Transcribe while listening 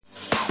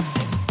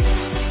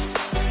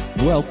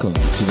Welcome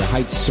to the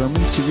Heights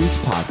Sermon Series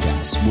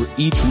podcast, where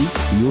each week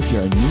you'll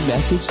hear a new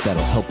message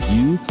that'll help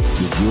you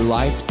with your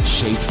life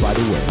shaped by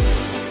the Word.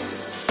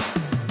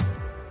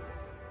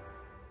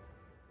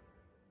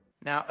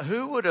 Now,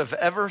 who would have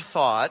ever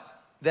thought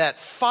that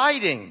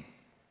fighting,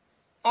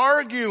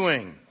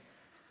 arguing,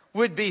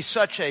 would be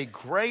such a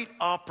great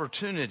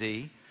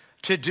opportunity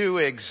to do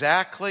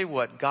exactly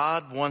what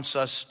God wants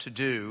us to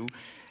do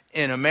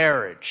in a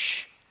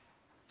marriage?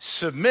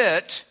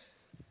 Submit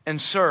and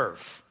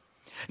serve.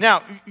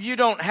 Now, you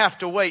don't have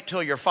to wait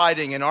till you're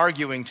fighting and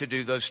arguing to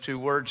do those two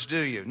words,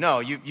 do you? No,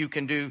 you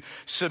can do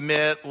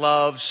submit,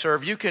 love,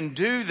 serve. You can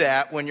do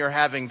that when you're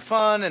having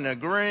fun and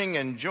agreeing,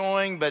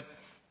 enjoying, but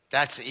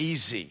that's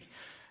easy.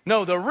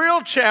 No, the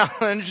real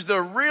challenge,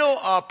 the real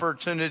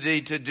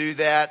opportunity to do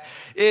that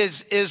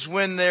is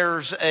when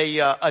there's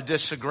a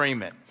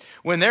disagreement.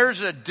 When there's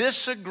a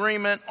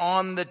disagreement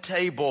on the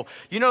table,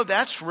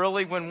 that's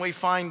really when we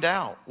find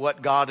out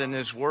what God and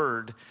His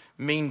Word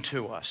mean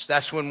to us.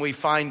 That's when we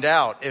find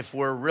out if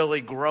we're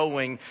really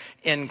growing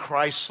in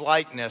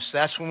Christlikeness.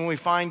 That's when we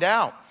find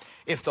out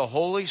if the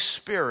Holy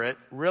Spirit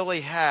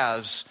really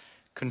has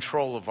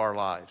control of our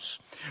lives.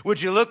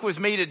 Would you look with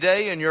me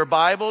today in your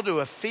Bible to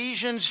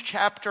Ephesians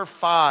chapter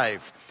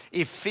 5?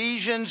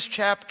 Ephesians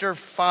chapter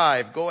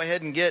 5. Go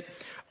ahead and get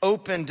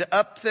opened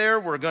up there.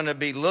 We're going to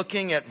be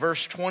looking at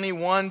verse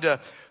 21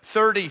 to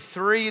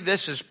 33.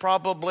 This is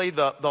probably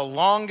the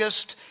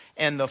longest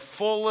and the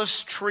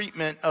fullest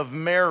treatment of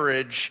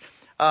marriage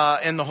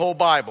in the whole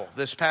Bible.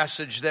 This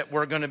passage that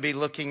we're going to be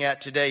looking at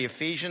today,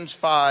 Ephesians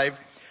 5,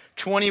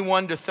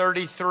 21 to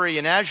 33.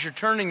 And as you're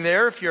turning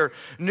there, if you're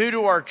new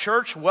to our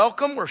church,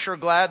 welcome. We're sure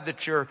glad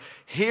that you're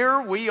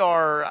here. We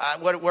are,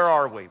 where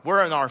are we?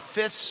 We're in our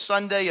 5th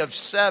Sunday of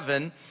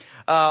 7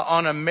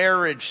 on a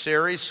marriage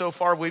series. So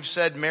far we've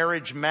said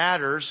marriage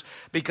matters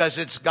because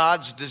it's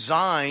God's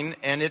design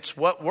and it's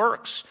what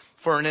works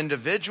for an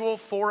individual,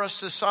 for a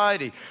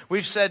society.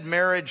 We've said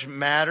marriage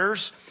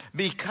matters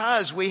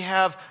because we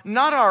have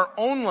not our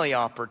only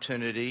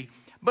opportunity,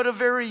 but a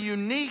very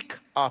unique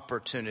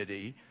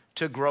opportunity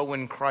to grow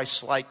in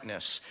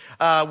Christlikeness.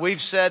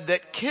 We've said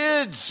that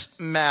kids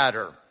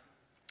matter.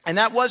 And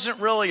that wasn't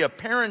really a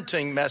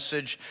parenting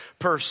message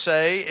per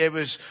se. It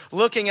was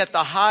looking at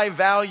the high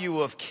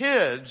value of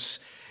kids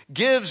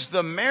gives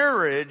the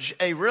marriage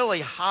a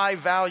really high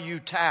value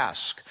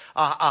task,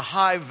 a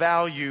high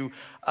value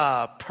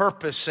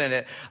purpose in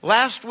it.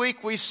 Last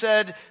week we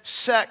said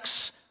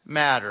sex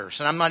matters,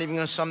 and I'm not even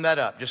going to sum that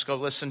up. Just go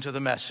listen to the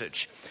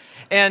message.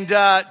 And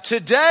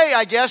today,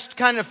 I guess,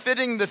 kind of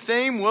fitting the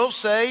theme, we'll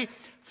say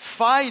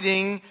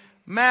fighting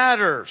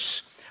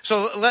matters.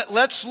 So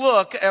let's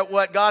look at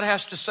what God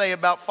has to say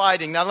about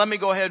fighting. Now, let me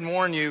go ahead and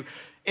warn you.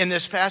 In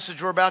this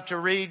passage we're about to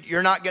read,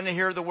 you're not going to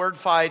hear the word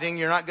fighting.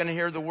 You're not going to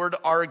hear the word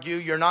argue.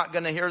 You're not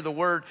going to hear the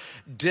word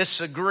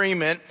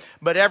disagreement.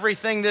 But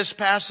everything this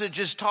passage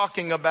is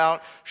talking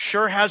about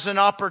sure has an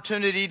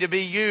opportunity to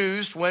be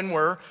used when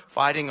we're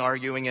fighting,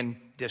 arguing, and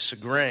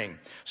disagreeing.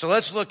 So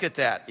let's look at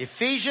that.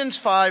 Ephesians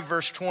 5,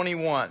 verse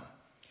 21.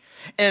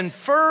 And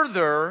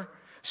further,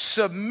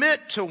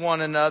 submit to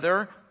one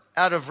another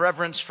out of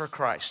reverence for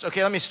Christ.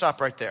 Okay, let me stop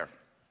right there.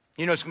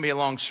 It's going to be a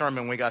long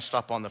sermon. We got to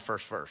stop on the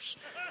first verse.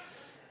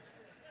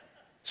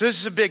 So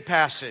this is a big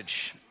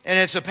passage, and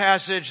it's a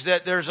passage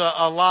that there's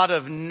a lot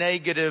of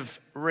negative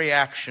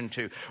reaction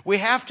to. We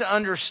have to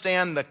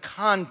understand the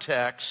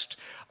context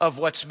of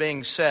what's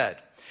being said.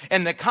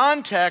 And the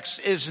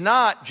context is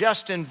not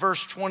just in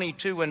verse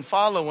 22 and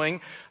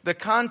following. The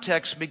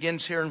context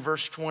begins here in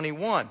verse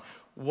 21.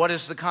 What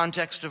is the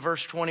context of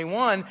verse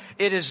 21?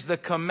 It is the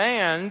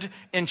command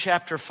in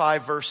chapter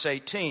 5, verse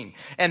 18.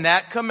 And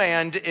that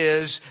command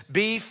is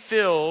be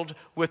filled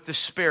with the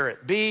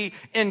Spirit. Be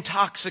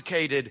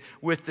intoxicated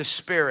with the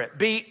Spirit.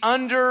 Be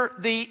under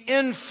the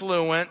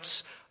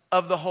influence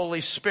of the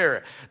Holy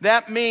Spirit.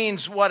 That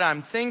means what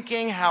I'm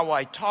thinking, how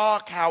I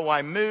talk, how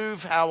I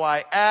move, how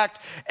I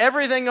act.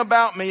 Everything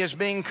about me is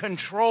being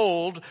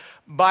controlled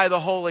by the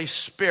Holy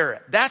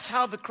Spirit. That's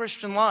how the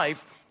Christian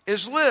life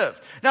is lived.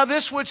 Now,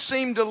 this would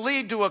seem to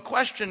lead to a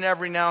question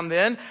every now and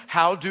then.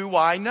 How do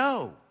I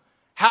know?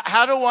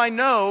 How do I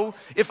know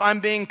if I'm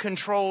being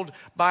controlled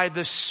by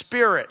the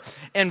Spirit?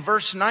 And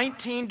verse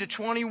 19 to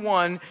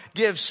 21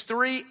 gives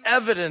 3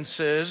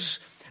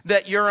 evidences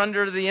that you're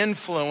under the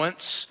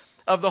influence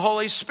of the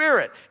Holy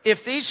Spirit.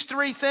 If these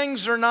 3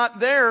 things are not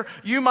there,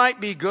 you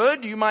might be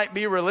good, you might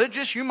be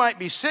religious, you might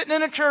be sitting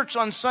in a church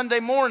on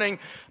Sunday morning,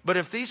 but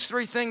if these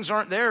 3 things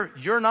aren't there,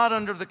 you're not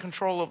under the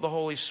control of the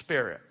Holy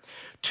Spirit.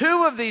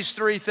 2 of these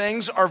 3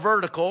 things are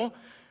vertical.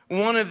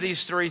 1 of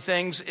these 3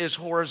 things is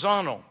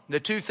horizontal. The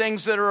 2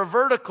 things that are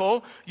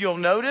vertical, you'll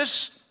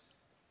notice,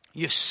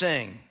 you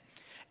sing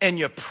and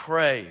you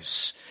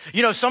praise.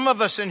 Some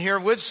of us in here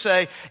would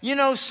say,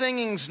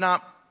 singing's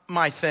not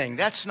my thing.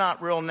 That's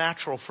not real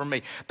natural for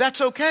me. That's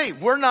okay.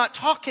 We're not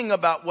talking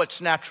about what's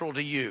natural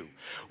to you.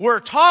 We're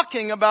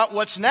talking about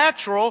what's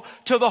natural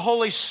to the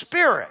Holy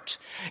Spirit.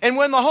 And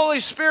when the Holy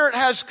Spirit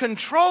has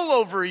control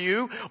over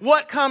you,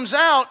 what comes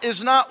out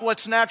is not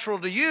what's natural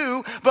to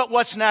you, but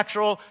what's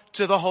natural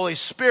to the Holy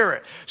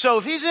Spirit. So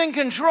if He's in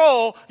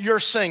control, you're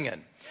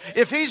singing.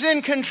 If He's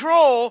in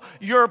control,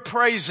 you're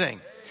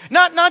praising.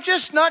 Not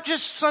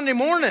just Sunday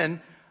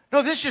morning.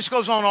 No, this just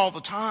goes on all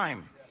the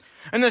time.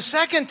 And the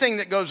second thing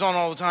that goes on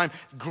all the time,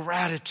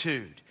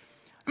 gratitude.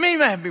 I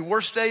mean, it may be the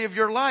worst day of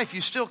your life.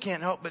 You still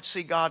can't help but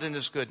see God in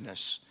His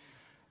goodness.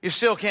 You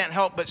still can't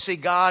help but see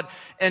God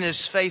and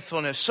His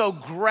faithfulness. So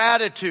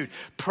gratitude.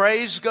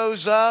 Praise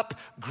goes up.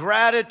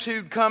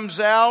 Gratitude comes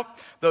out.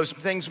 Those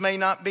things may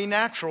not be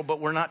natural, but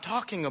we're not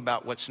talking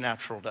about what's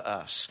natural to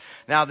us.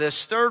 Now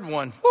this third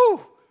one,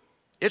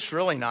 it's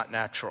really not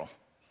natural.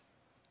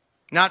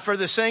 Not for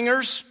the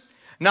singers,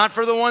 not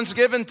for the ones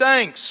giving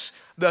thanks.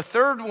 The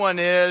third one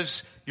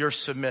is you're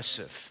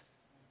submissive.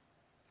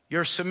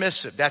 You're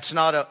submissive. That's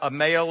not a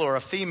male or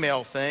a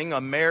female thing,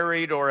 a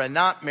married or a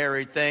not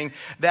married thing.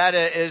 That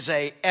is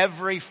a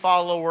every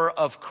follower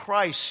of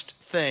Christ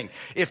thing.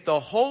 If the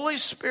Holy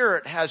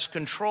Spirit has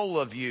control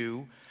of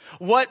you,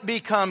 what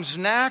becomes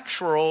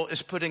natural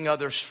is putting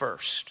others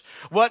first.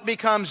 What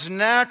becomes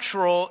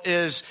natural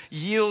is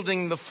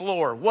yielding the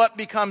floor. What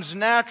becomes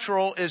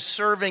natural is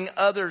serving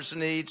others'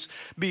 needs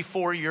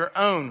before your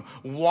own.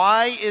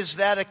 Why is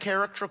that a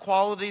character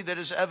quality that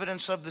is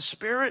evidence of the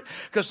Spirit?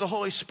 Because the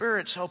Holy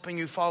Spirit's helping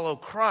you follow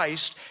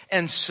Christ,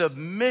 and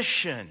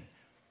submission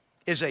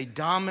is a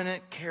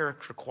dominant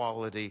character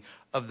quality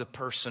of the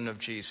person of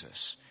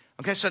Jesus.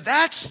 Okay, so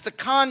that's the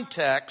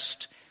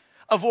context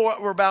of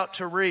what we're about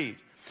to read.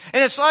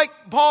 And it's like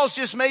Paul's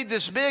just made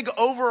this big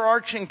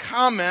overarching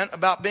comment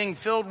about being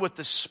filled with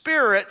the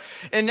Spirit.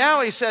 And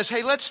now he says,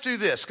 hey, let's do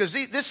this. Because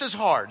this is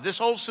hard. This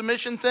whole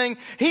submission thing,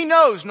 he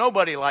knows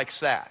nobody likes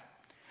that.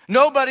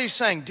 Nobody's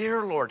saying,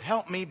 dear Lord,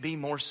 help me be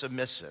more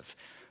submissive.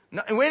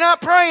 No, we're not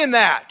praying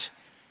that.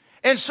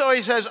 And so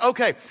he says,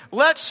 okay,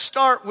 let's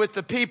start with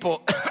the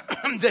people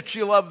that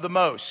you love the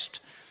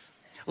most.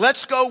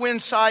 Let's go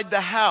inside the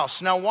house.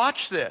 Now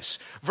watch this.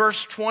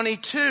 Verse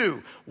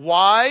 22,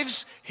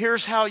 wives,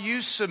 here's how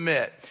you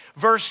submit.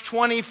 Verse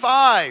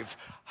 25,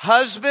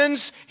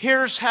 husbands,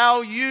 here's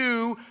how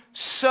you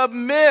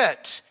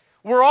submit.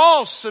 We're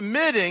all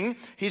submitting.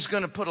 He's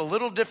going to put a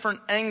little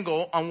different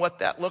angle on what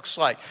that looks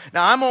like.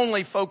 Now I'm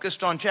only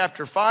focused on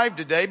chapter 5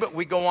 today, but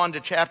we go on to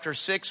chapter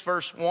 6,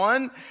 verse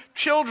 1.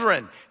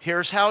 Children,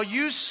 here's how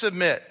you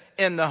submit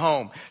in the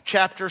home.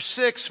 Chapter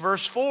 6,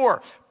 verse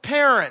 4.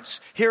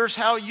 Parents, here's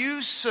how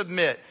you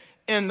submit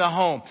in the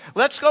home.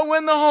 Let's go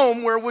in the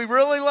home where we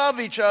really love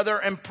each other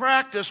and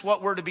practice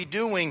what we're to be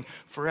doing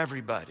for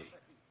everybody.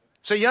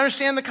 So you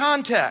understand the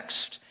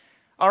context.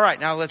 All right,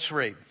 now let's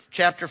read.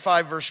 Chapter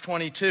 5, verse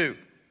 22.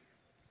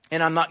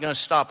 And I'm not going to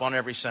stop on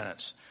every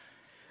sentence.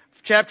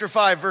 Chapter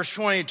 5, verse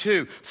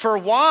 22. For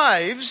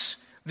wives,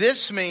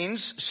 this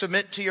means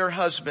submit to your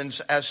husbands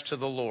as to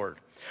the Lord.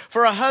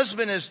 For a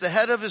husband is the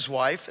head of his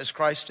wife, as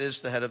Christ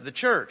is the head of the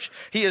church.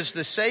 He is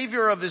the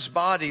Savior of his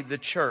body, the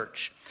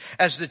church.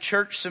 As the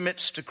church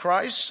submits to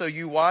Christ, so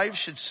you wives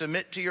should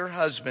submit to your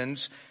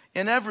husbands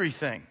in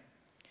everything.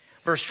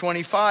 Verse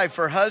 25,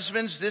 for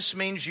husbands, this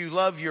means you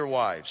love your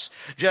wives,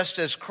 just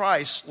as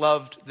Christ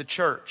loved the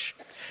church.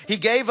 He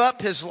gave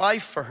up his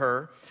life for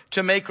her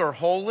to make her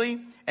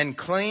holy and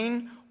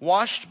clean,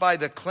 washed by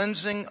the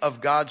cleansing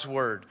of God's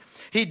word.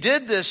 He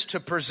did this to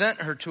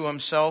present her to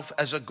himself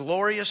as a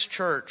glorious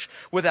church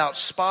without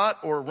spot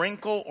or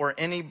wrinkle or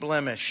any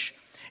blemish.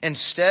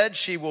 Instead,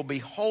 she will be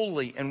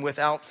holy and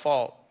without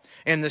fault.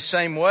 In the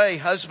same way,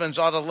 husbands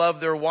ought to love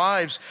their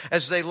wives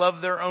as they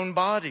love their own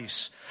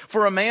bodies.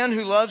 For a man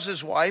who loves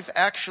his wife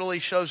actually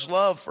shows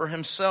love for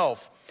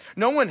himself.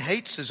 No one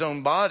hates his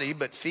own body,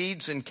 but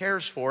feeds and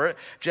cares for it,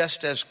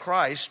 just as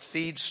Christ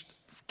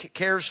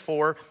cares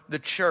for the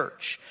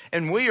church.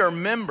 And we are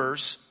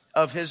members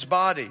of his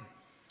body.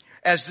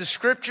 As the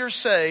scriptures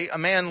say, a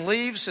man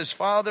leaves his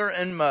father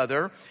and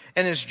mother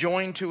and is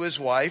joined to his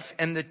wife,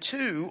 and the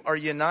two are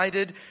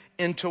united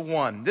into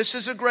one. This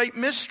is a great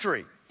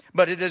mystery,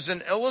 but it is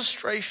an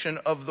illustration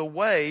of the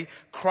way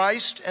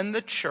Christ and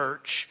the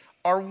church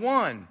are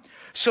one.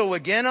 So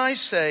again I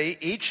say,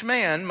 each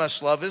man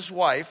must love his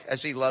wife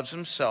as he loves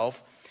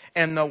himself,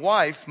 and the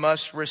wife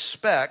must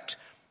respect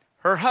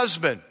her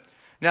husband.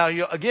 Now,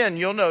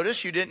 you'll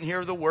notice you didn't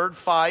hear the word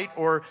fight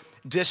or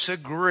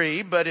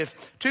disagree, but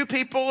if two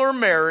people are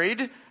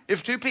married,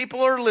 if two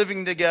people are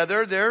living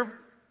together, they're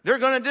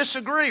going to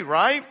disagree,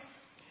 right?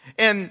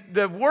 And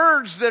the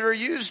words that are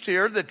used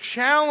here, the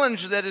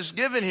challenge that is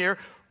given here,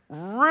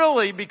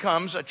 really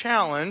becomes a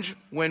challenge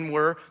when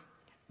we're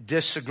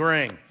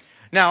disagreeing.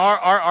 Now,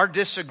 our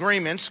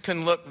disagreements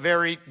can look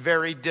very,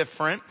 very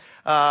different.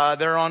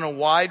 They're on a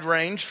wide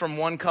range from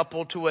one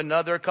couple to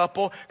another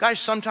couple.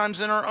 Guys, sometimes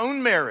in our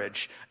own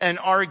marriage, an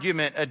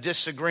argument, a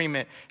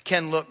disagreement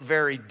can look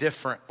very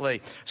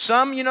differently.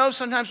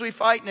 Sometimes we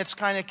fight and it's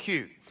kind of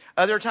cute.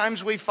 Other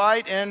times we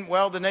fight and,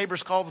 well, the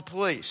neighbors call the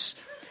police.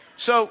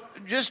 So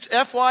just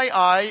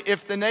FYI,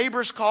 if the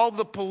neighbors call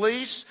the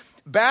police,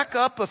 back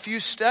up a few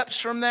steps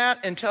from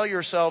that and tell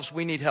yourselves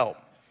we need help.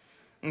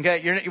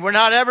 Okay, we're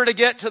not ever to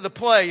get to the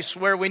place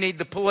where we need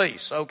the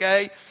police,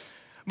 okay?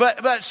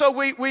 But so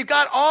we've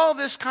got all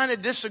this kind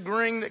of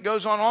disagreeing that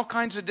goes on, all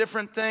kinds of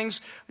different things.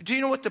 Do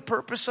you know what the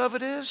purpose of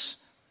it is?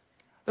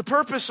 The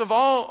purpose of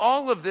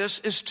all of this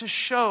is to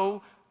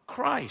show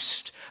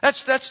Christ.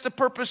 That's the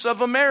purpose of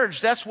a marriage.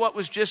 That's what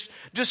was just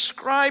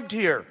described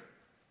here.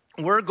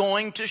 We're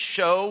going to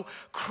show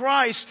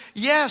Christ.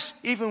 Yes,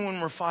 even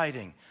when we're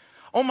fighting.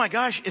 Oh my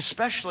gosh,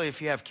 especially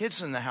if you have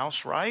kids in the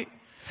house, right?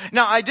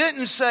 Now, I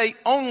didn't say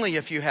only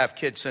if you have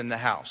kids in the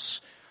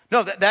house.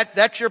 No,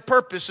 that's your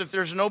purpose if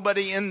there's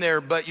nobody in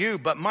there but you.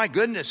 But my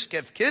goodness,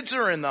 if kids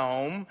are in the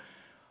home,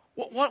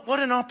 what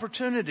an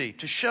opportunity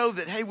to show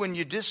that, hey, when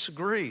you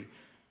disagree,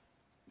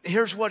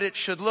 here's what it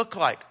should look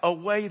like. A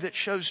way that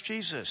shows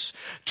Jesus.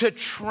 To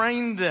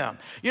train them.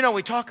 You know,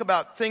 we talk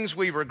about things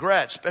we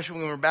regret, especially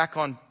when we were back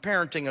on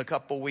parenting a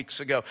couple weeks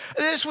ago.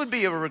 This would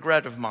be a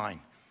regret of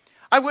mine.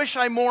 I wish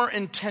I more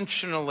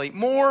intentionally,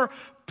 more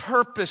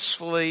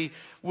purposefully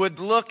would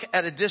look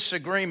at a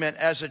disagreement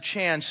as a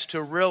chance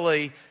to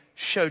really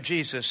show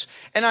Jesus.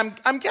 And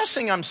I'm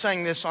guessing I'm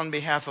saying this on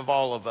behalf of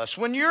all of us.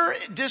 When you're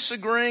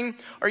disagreeing,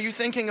 are you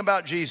thinking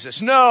about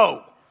Jesus?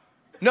 No.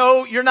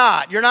 No, you're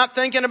not. You're not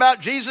thinking about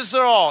Jesus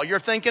at all. You're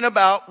thinking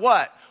about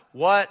what?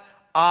 What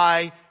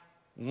I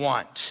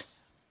want.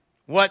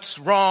 What's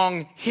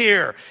wrong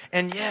here?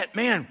 And yet,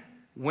 man,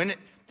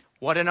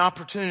 what an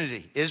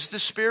opportunity. Is the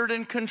Spirit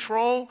in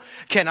control?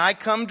 Can I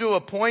come to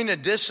a point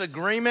of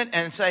disagreement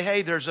and say,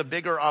 hey, there's a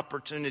bigger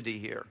opportunity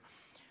here?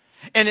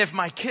 And if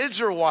my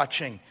kids are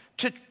watching,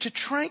 to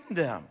train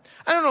them.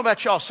 I don't know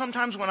about y'all.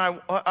 Sometimes when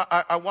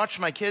I watch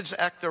my kids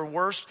act their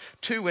worst,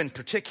 two in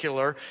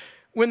particular,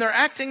 when they're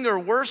acting their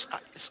worst,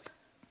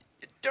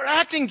 they're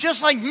acting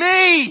just like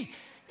me.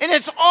 And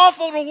it's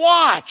awful to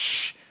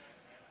watch.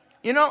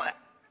 You know,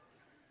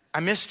 I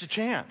missed a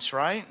chance,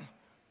 right?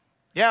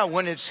 Yeah,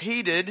 when it's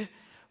heated,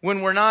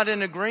 when we're not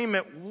in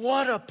agreement,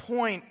 what a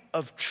point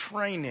of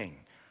training.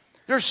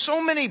 There's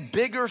so many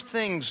bigger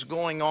things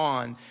going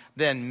on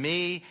than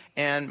me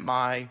and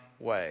my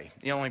way.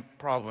 The only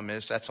problem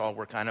is that's all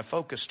we're kind of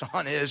focused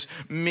on is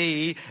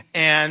me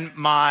and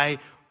my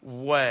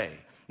way.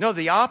 No,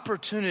 the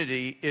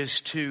opportunity is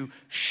to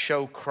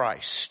show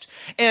Christ.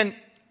 And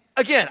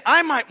again,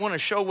 I might want to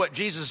show what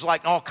Jesus is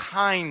like in all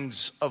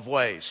kinds of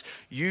ways.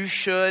 You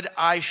should,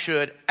 I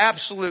should,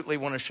 absolutely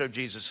want to show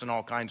Jesus in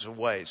all kinds of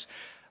ways.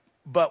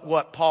 But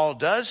what Paul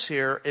does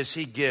here is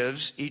he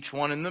gives each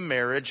one in the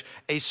marriage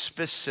a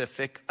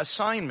specific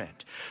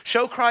assignment.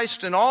 Show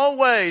Christ in all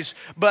ways,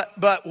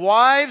 but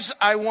wives,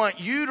 I want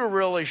you to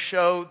really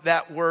show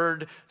that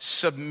word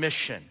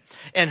submission.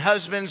 And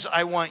husbands,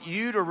 I want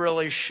you to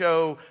really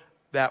show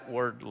that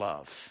word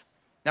love.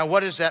 Now,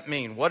 what does that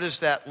mean? What does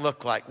that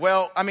look like?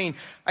 Well, I mean,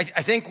 I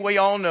think we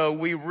all know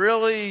we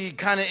really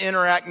kind of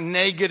interact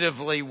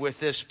negatively with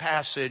this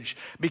passage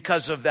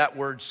because of that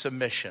word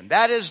submission.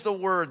 That is the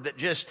word that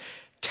just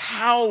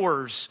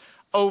towers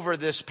over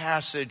this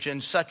passage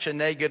in such a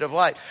negative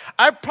light.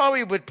 I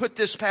probably would put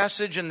this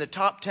passage in the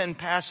top 10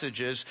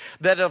 passages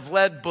that have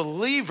led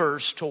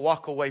believers to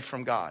walk away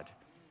from God.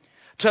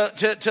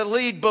 To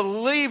lead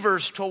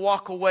believers to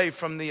walk away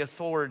from the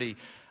authority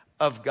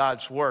of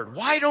God's word.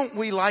 Why don't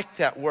we like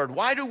that word?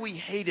 Why do we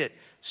hate it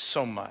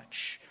so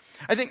much?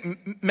 I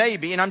think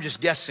maybe, and I'm just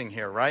guessing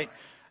here, right?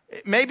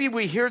 Maybe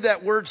we hear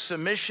that word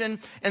submission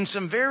and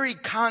some very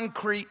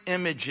concrete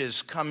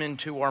images come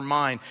into our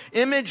mind.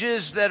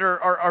 Images that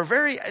are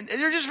very,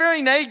 they're just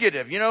very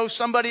negative. You know,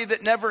 somebody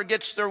that never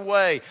gets their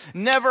way,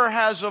 never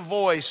has a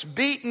voice,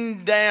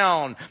 beaten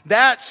down.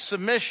 That's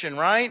submission,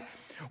 right?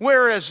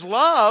 Whereas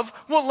love,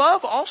 well,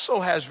 love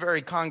also has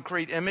very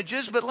concrete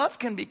images, but love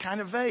can be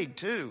kind of vague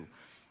too.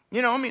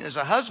 You know, I mean, as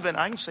a husband,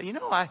 I can say, you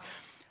know, I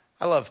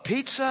love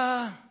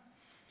pizza.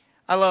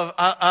 I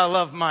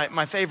love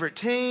my favorite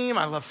team.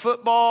 I love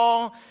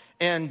football.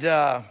 And,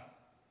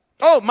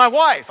 my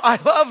wife. I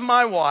love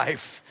my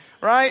wife,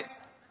 right?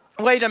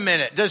 Wait a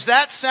minute. Does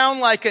that sound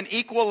like an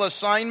equal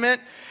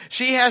assignment?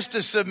 She has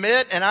to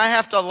submit and I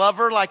have to love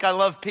her like I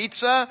love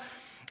pizza?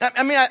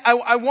 I mean,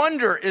 I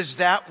wonder, is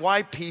that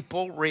why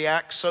people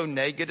react so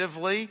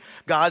negatively?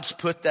 God's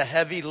put the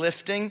heavy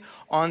lifting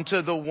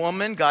onto the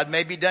woman. God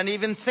maybe doesn't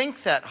even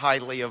think that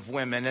highly of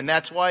women. And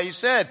that's why he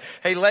said,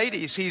 hey,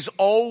 ladies, he's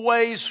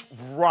always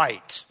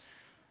right.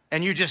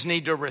 And you just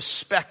need to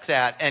respect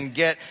that and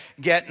get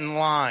in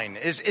line.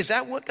 Is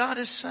that what God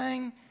is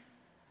saying?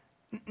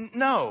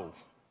 No.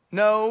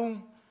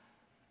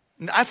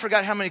 I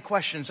forgot how many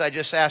questions I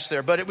just asked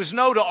there, but it was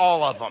no to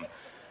all of them.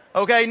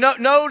 Okay,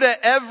 no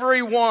to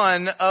every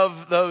one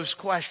of those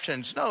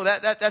questions. No,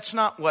 that's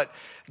not what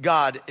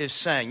God is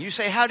saying. You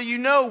say, how do you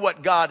know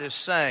what God is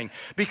saying?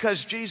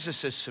 Because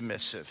Jesus is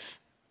submissive.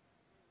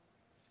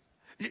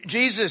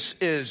 Jesus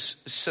is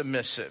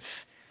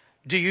submissive.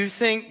 Do you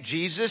think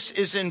Jesus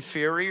is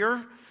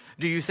inferior?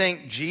 Do you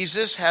think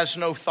Jesus has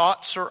no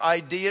thoughts or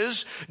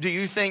ideas? Do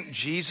you think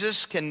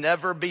Jesus can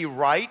never be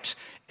right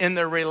in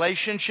their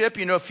relationship?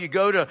 You know, if you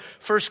go to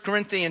 1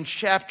 Corinthians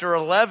chapter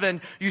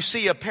 11, you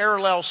see a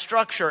parallel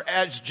structure.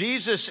 As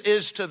Jesus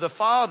is to the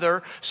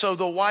Father, so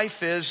the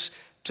wife is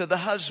to the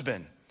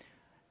husband.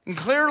 And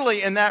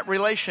clearly in that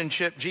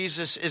relationship,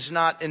 Jesus is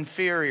not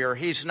inferior.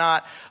 He's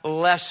not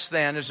less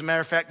than. As a matter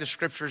of fact, the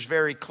scripture is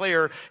very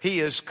clear. He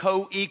is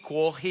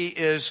co-equal. He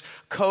is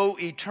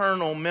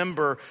co-eternal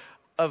member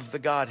of the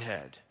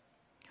Godhead.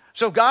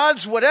 So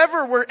God's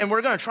whatever we're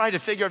going to try to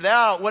figure that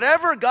out,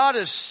 whatever God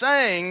is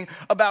saying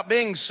about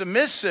being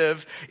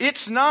submissive,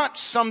 it's not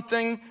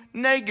something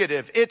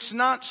negative. It's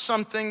not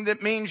something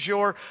that means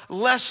you're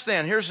less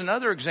than. Here's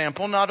another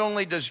example. Not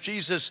only does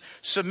Jesus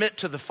submit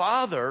to the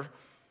Father,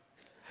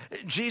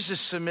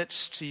 Jesus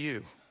submits to you.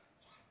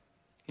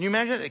 Can you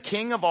imagine that the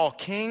King of all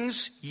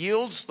kings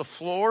yields the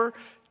floor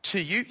to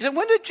you?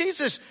 When did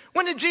Jesus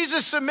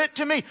submit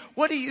to me?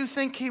 What do you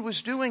think he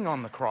was doing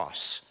on the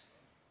cross?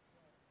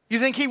 You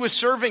think he was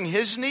serving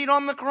his need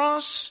on the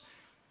cross?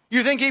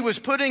 You think he was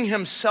putting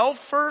himself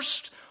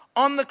first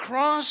on the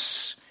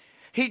cross?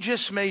 He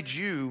just made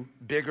you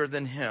bigger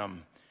than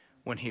him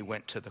when he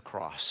went to the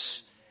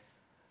cross.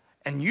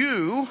 And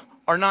you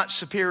are not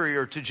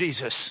superior to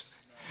Jesus.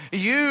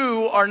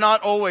 You are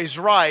not always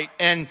right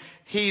and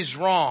he's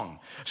wrong.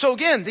 So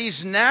again,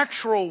 these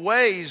natural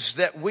ways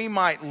that we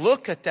might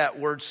look at that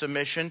word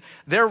submission,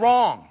 they're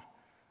wrong.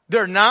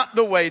 They're not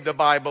the way the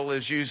Bible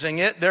is using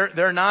it.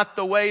 They're not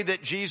the way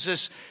that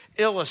Jesus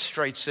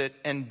illustrates it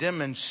and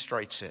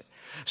demonstrates it.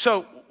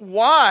 So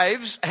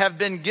wives have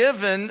been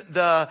given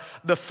the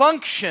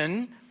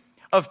function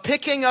of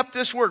picking up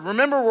this word.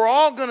 Remember, we're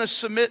all going to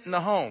submit in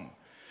the home.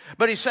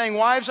 But he's saying,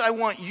 wives, I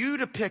want you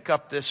to pick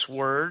up this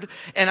word,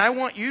 and I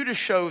want you to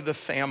show the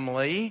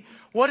family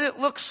what it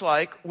looks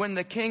like when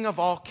the King of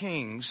all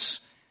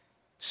kings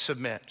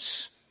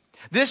submits.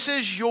 This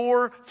is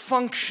your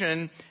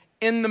function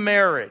in the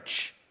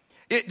marriage.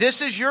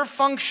 This is your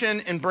function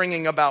in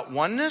bringing about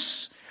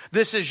oneness.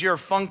 This is your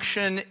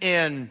function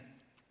in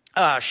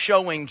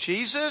showing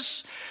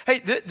Jesus. Hey,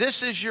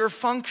 this is your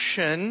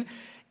function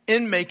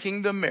in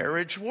making the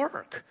marriage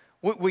work.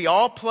 We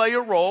all play a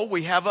role.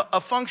 We have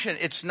a function.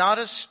 It's not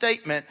a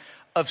statement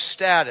of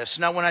status.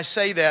 Now, when I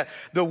say that,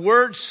 the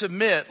word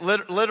submit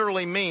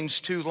literally means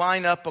to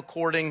line up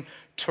according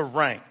to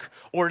rank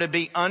or to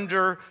be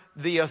under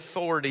the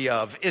authority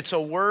of. It's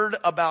a word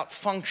about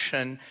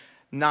function,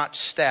 not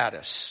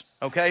status.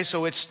 Okay,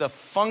 so it's the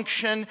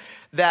function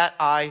that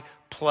I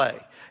play.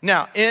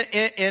 Now,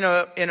 in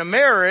a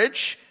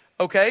marriage,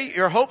 okay,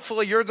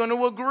 hopefully you're going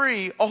to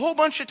agree a whole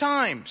bunch of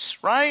times,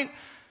 right?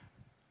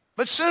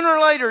 But sooner or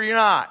later, you're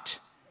not.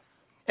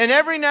 And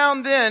every now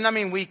and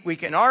then, we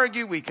can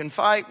argue, we can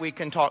fight, we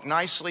can talk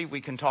nicely, we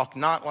can talk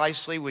not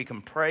nicely, we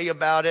can pray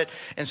about it.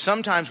 And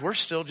sometimes we're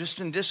still just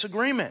in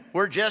disagreement.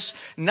 We're just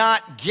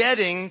not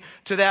getting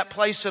to that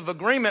place of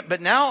agreement.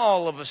 But now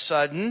all of a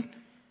sudden,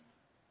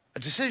 a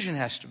decision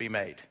has to be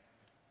made.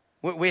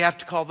 We have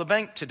to call the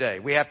bank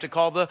today. We have to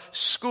call the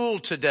school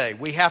today.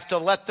 We have to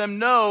let them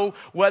know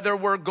whether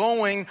we're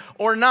going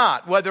or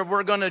not, whether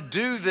we're going to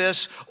do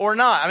this or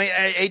not.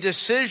 A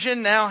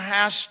decision now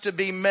has to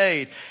be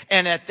made.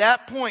 And at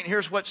that point,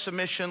 here's what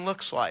submission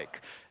looks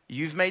like.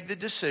 You've made the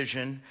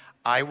decision.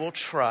 I will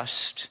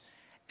trust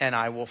and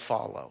I will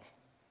follow.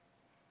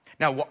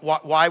 Now,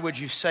 why would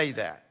you say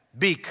that?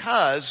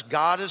 Because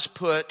God has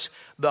put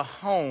the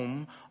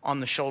home on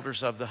the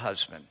shoulders of the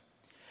husband.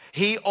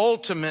 He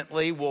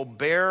ultimately will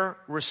bear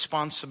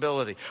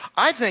responsibility.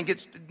 I think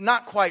it's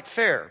not quite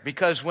fair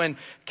because when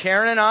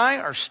Karen and I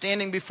are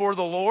standing before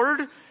the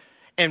Lord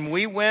and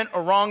we went a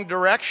wrong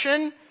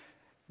direction,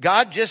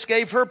 God just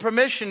gave her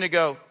permission to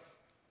go,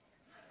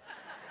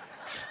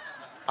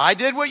 I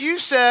did what you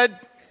said.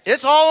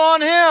 It's all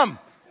on him.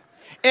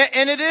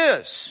 And it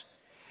is.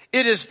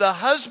 It is the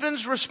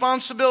husband's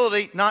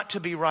responsibility not to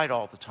be right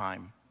all the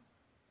time.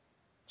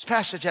 This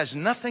passage has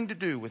nothing to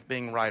do with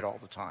being right all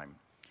the time.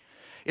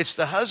 It's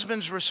the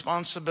husband's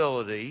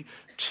responsibility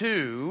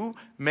to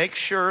make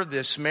sure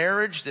this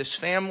marriage, this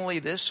family,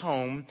 this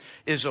home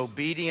is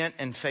obedient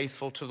and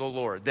faithful to the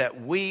Lord. That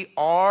we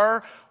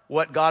are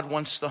what God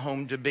wants the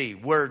home to be.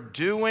 We're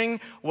doing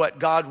what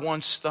God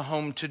wants the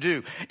home to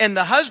do. And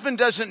the husband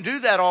doesn't do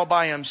that all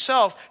by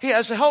himself. He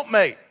has a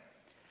helpmate.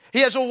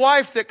 He has a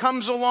wife that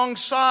comes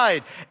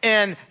alongside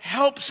and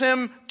helps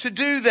him to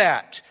do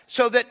that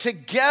so that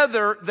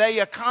together they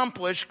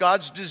accomplish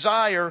God's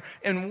desire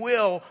and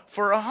will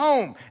for a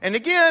home. And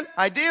again,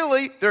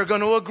 ideally, they're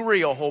going to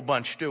agree a whole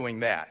bunch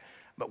doing that.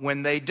 But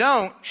when they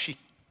don't,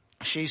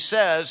 she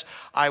says,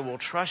 I will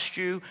trust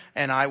you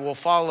and I will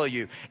follow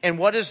you. And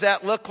what does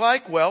that look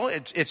like? Well,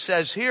 it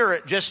says here,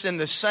 just in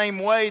the same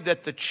way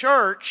that the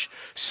church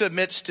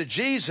submits to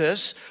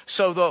Jesus,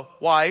 so the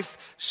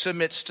wife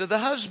submits to the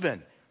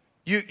husband.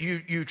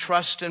 You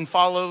trust and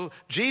follow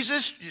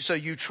Jesus, so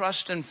you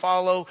trust and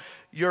follow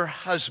your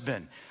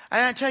husband.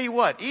 And I tell you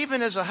what,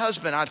 even as a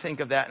husband, I think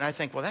of that and I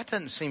think, well, that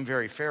doesn't seem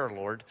very fair,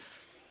 Lord.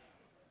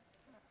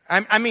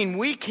 I mean,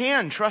 we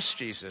can trust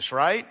Jesus,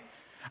 right?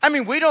 I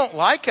mean, we don't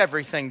like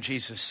everything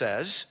Jesus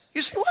says.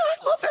 You say, well,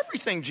 I love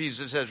everything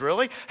Jesus says,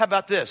 really? How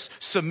about this?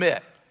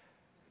 Submit.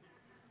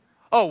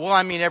 Oh, well,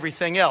 I mean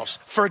everything else.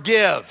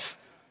 Forgive.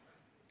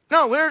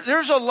 No,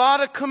 there's a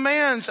lot of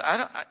commands.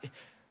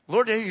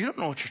 Lord, you don't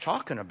know what you're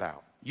talking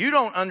about. You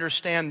don't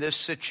understand this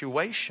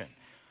situation.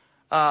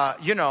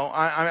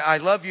 I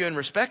love you and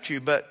respect you,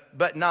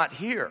 but not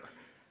here.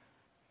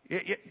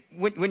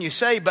 When you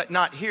say, but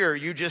not here,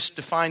 you just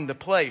define the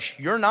place.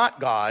 You're not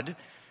God,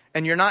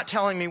 and you're not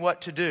telling me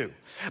what to do.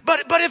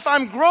 But if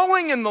I'm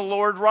growing in the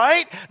Lord,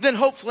 right, then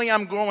hopefully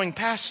I'm growing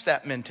past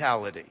that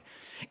mentality.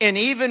 And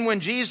even when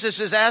Jesus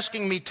is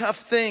asking me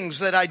tough things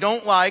that I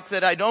don't like,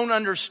 that I don't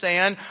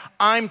understand,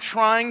 I'm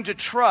trying to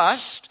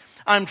trust,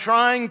 I'm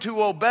trying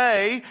to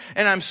obey,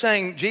 and I'm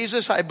saying,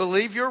 Jesus, I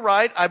believe you're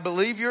right, I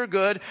believe you're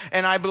good,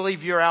 and I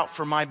believe you're out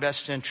for my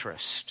best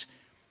interest.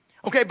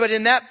 Okay, but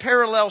in that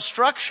parallel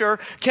structure,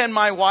 can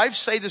my wife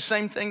say the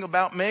same thing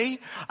about me?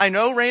 I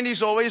know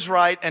Randy's always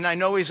right, and I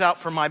know he's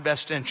out for my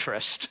best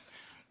interest.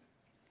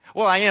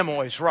 Well, I am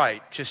always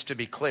right, just to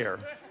be clear.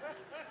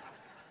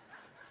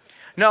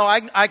 No,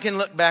 I can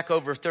look back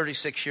over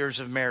 36 years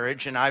of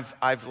marriage, and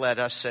I've led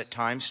us at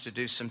times to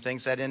do some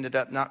things that ended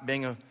up not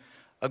being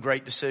a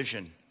great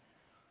decision.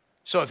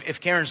 So if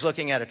Karen's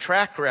looking at a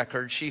track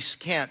record, she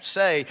can't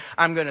say,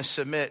 I'm going to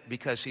submit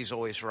because he's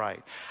always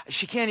right.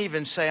 She can't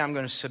even say, I'm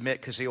going to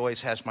submit because he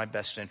always has my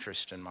best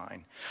interest in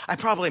mind. I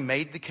probably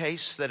made the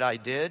case that I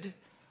did.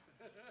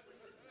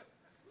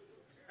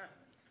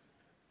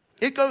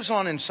 It goes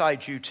on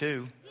inside you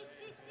too.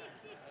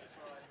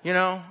 You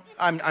know,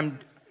 I'm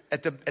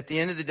at the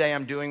end of the day,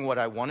 I'm doing what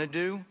I want to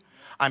do.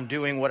 I'm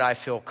doing what I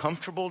feel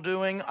comfortable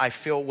doing. I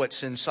feel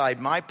what's inside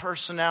my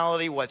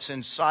personality, what's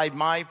inside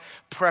my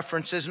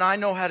preferences, and I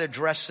know how to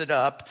dress it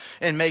up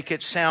and make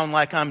it sound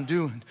like I'm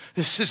doing,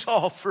 this is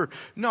all for,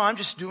 no, I'm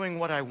just doing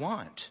what I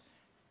want.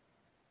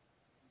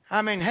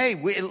 I mean, hey,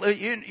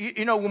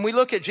 when we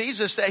look at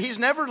Jesus, he's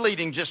never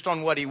leading just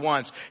on what he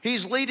wants.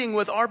 He's leading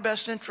with our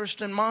best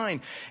interest in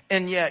mind.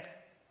 And yet,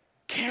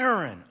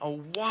 Karen, a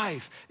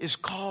wife, is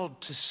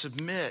called to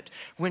submit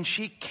when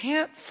she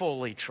can't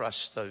fully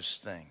trust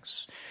those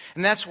things.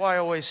 And that's why I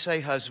always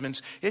say,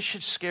 husbands, it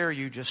should scare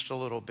you just a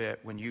little bit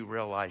when you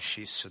realize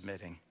she's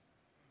submitting.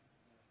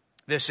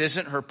 This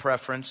isn't her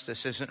preference.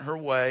 This isn't her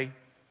way.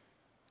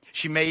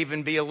 She may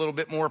even be a little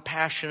bit more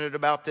passionate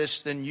about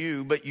this than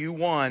you, but you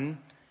won.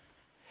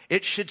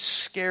 It should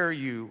scare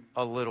you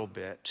a little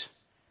bit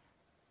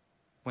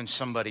when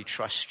somebody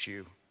trusts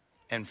you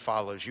and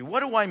follows you. What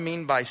do I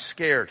mean by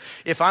scared?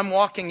 If I'm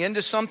walking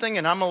into something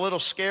and I'm a little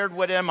scared,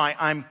 what am I?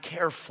 I'm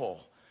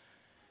careful.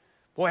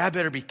 Boy, I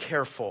better be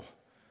careful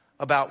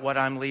about what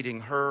I'm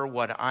leading her,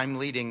 what I'm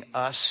leading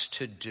us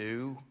to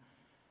do.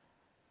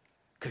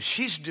 Because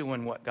she's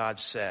doing what God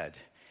said.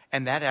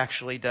 And that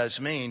actually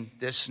does mean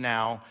this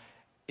now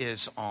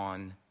is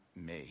on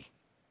me.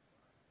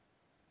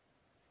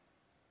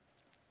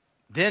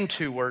 Then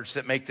two words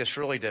that make this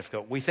really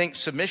difficult. We think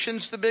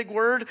submission's the big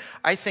word.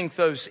 I think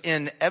those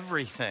in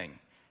everything.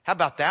 How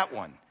about that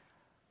one?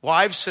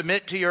 Wives,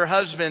 submit to your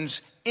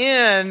husbands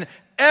in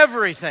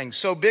everything.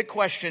 So big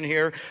question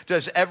here.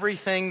 Does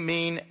everything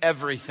mean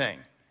everything?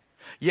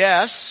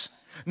 Yes.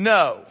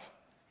 No.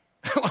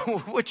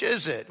 Which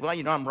is it? Well,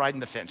 I'm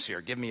riding the fence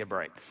here. Give me a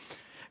break.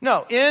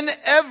 No, in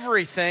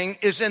everything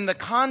is in the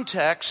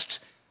context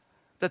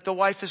that the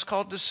wife is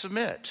called to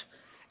submit.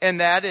 And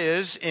that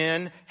is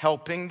in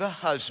helping the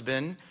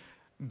husband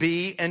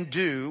be and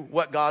do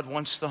what God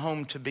wants the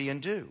home to be and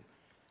do.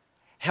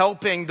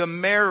 Helping the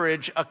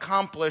marriage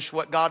accomplish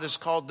what God has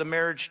called the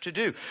marriage to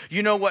do.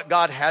 You know what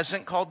God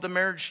hasn't called the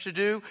marriage to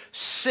do?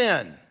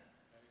 Sin.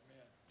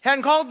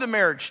 Hadn't called the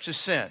marriage to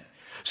sin.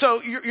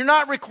 So you're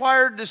not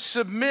required to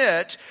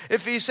submit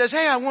if he says,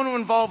 hey, I want to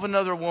involve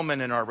another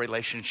woman in our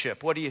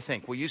relationship. What do you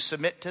think? Will you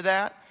submit to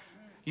that?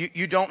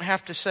 You don't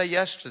have to say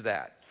yes to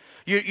that.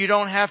 You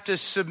don't have to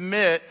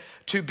submit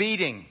to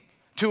beating,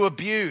 to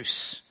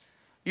abuse.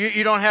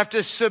 You don't have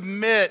to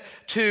submit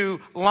to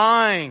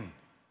lying.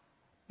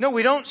 No,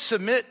 we don't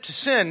submit to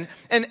sin.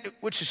 And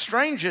which is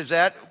strange is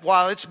that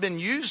while it's been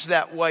used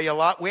that way a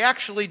lot, we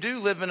actually do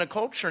live in a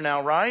culture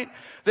now, right?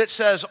 That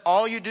says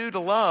all you do to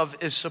love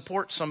is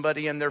support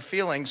somebody in their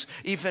feelings,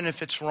 even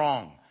if it's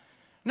wrong.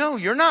 No,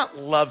 you're not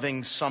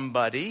loving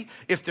somebody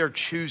if they're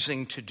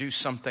choosing to do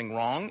something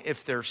wrong,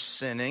 if they're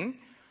sinning.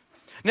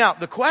 Now,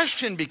 the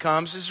question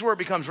becomes, this is where it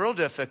becomes real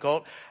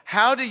difficult,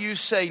 how do you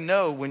say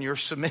no when you're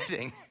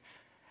submitting?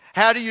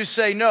 How do you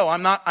say no,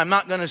 I'm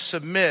not going to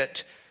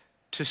submit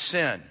to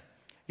sin?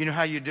 You know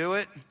how you do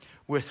it?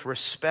 With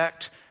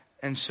respect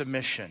and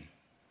submission.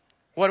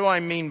 What do I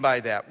mean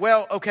by that?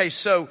 Well, okay,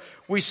 so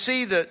we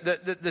see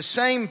the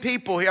same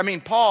people here. I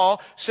mean,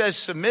 Paul says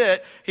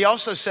submit. He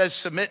also says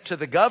submit to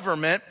the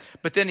government,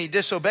 but then he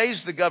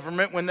disobeys the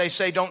government when they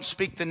say don't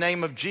speak the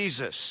name of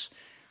Jesus.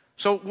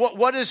 So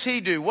what does he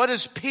do? What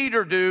does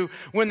Peter do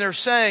when they're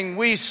saying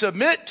we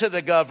submit to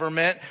the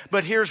government,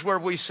 but here's where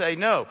we say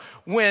no?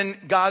 When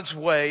God's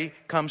way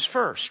comes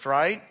first,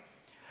 right?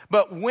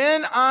 But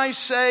when I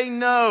say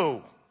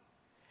no,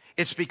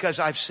 it's because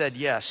I've said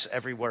yes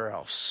everywhere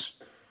else.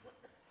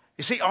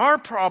 You see, our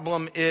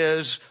problem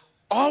is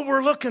all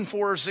we're looking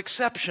for is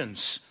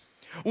exceptions.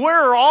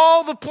 Where are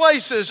all the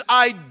places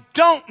I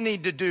don't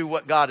need to do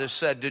what God has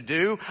said to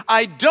do?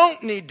 I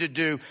don't need to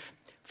do.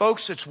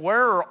 Folks, it's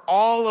where are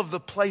all of the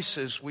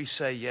places we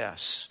say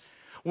yes?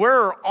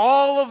 Where are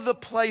all of the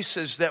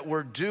places that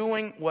we're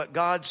doing what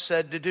God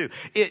said to do?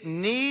 It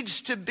needs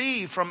to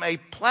be from a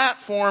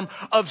platform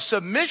of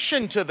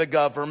submission to the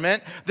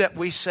government that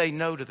we say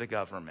no to the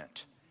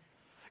government.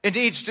 It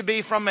needs to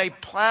be from a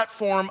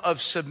platform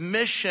of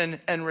submission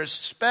and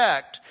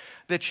respect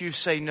that you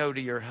say no to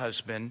your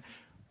husband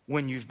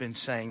when you've been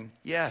saying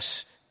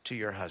yes to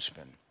your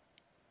husband.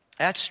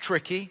 That's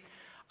tricky.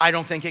 I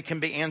don't think it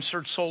can be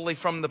answered solely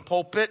from the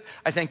pulpit.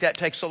 I think that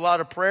takes a lot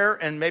of prayer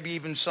and maybe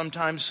even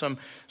sometimes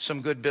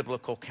some good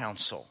biblical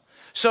counsel.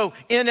 So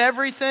in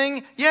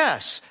everything,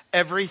 yes,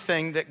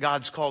 everything that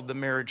God's called the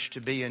marriage to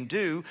be and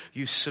do,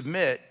 you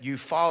submit, you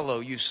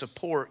follow, you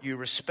support, you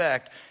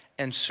respect,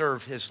 and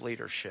serve His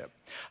leadership.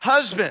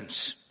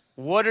 Husbands,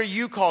 what are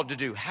you called to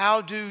do?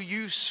 How do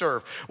you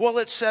serve? Well,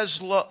 it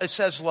says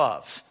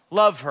love.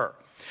 Love her.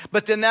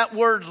 But then that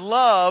word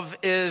love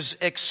is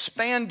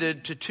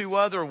expanded to two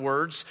other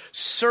words,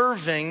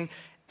 serving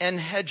and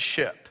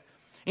headship.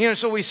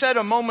 So we said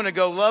a moment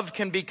ago, love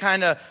can be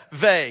kind of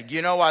vague.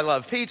 I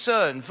love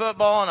pizza and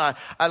football and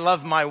I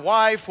love my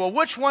wife. Well,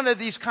 which one of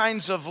these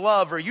kinds of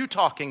love are you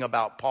talking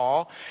about,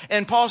 Paul?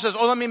 And Paul says,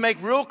 let me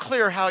make real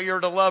clear how you're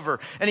to love her.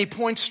 And he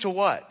points to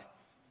what?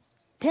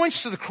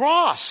 Points to the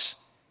cross.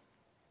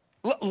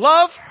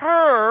 Love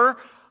her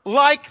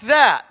like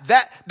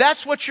that.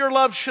 That's what your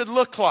love should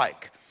look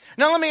like.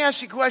 Now let me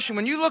ask you a question.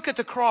 When you look at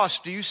the cross,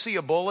 do you see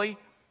a bully?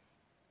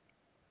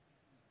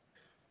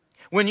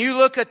 When you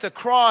look at the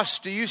cross,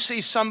 do you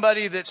see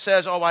somebody that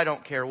says, I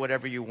don't care,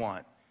 whatever you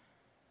want?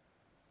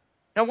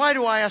 Now why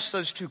do I ask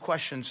those two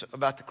questions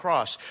about the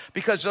cross?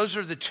 Because those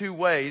are the two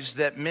ways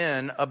that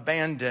men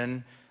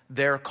abandon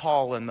their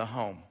call in the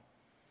home.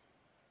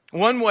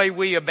 One way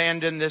we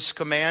abandon this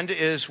command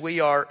is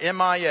we are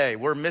MIA.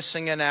 We're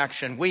missing in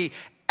action. We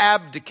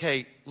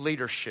abdicate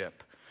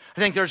leadership. I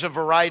think there's a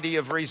variety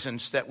of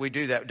reasons that we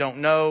do that. Don't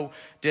know,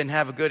 didn't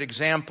have a good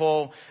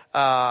example.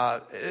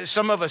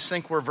 Some of us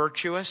think we're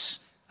virtuous.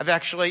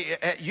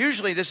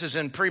 Usually this is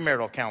in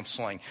premarital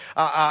counseling.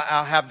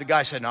 I'll have the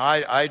guy say, no,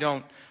 I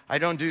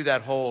don't do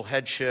that whole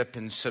headship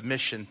and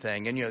submission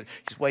thing. And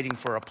he's waiting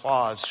for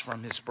applause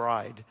from his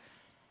bride.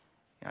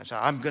 So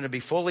I'm going to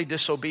be fully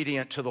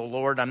disobedient to the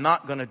Lord. I'm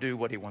not going to do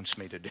what He wants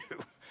me to do.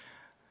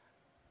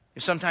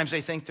 Sometimes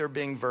they think they're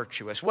being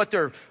virtuous. What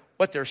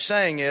they're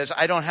saying is,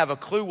 I don't have a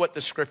clue what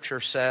the Scripture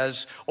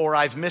says, or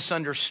I've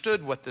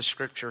misunderstood what the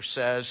Scripture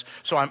says,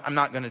 so I'm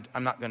not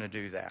going to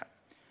do that.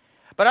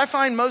 But I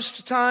find most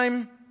of the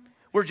time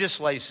we're just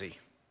lazy.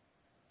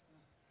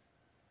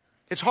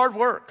 It's hard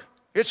work.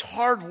 It's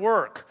hard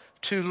work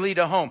to lead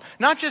a home.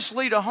 Not just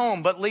lead a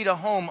home, but lead a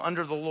home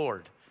under the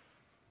Lord.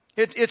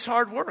 It's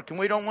hard work, and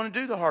we don't want to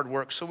do the hard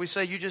work. So we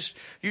say, you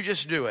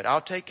just do it. I'll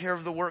take care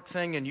of the work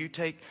thing, and you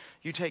take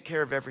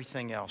care of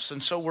everything else.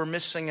 And so we're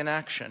missing in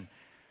action.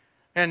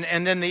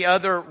 And then the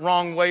other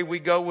wrong way we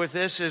go with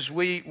this is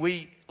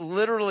we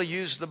literally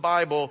use the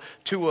Bible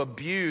to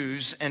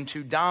abuse and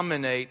to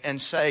dominate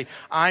and say,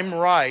 I'm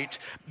right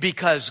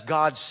because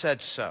God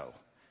said so.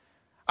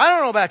 I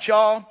don't know about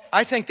y'all.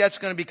 I think that's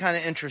going to be kind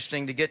of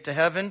interesting to get to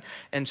heaven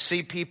and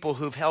see people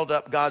who've held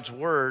up God's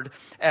word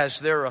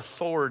as their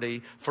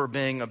authority for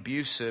being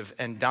abusive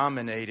and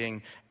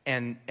dominating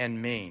and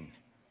mean.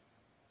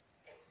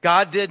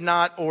 God did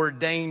not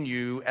ordain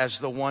you as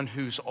the one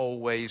who's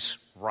always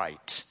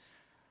right.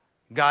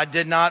 God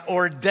did not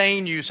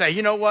ordain you, say,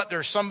 you know what,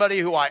 there's somebody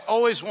who I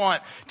always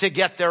want to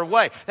get their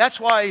way. That's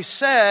why He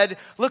said,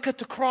 look at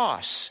the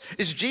cross.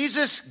 Is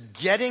Jesus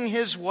getting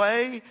His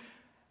way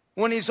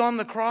when He's on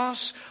the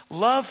cross?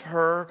 Love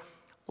her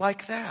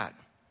like that.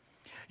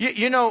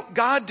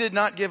 God did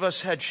not give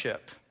us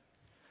headship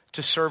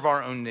to serve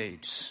our own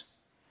needs.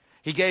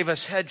 He gave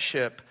us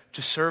headship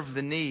to serve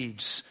the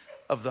needs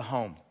of the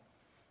home.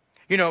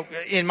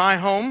 In my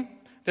home,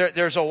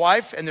 there's a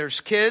wife and there's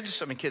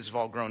kids. Kids have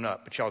all grown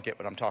up, but y'all get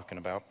what I'm talking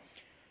about.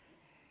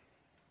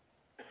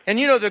 And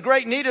the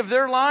great need of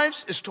their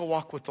lives is to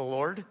walk with the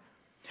Lord.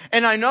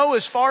 And I know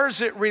as far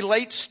as it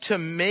relates to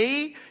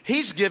me,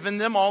 He's given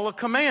them all a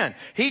command.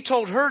 He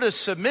told her to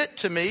submit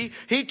to me.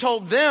 He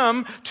told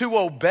them to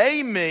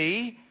obey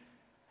me.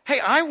 Hey,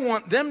 I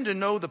want them to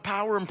know the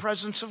power and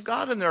presence of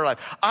God in their life.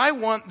 I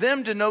want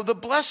them to know the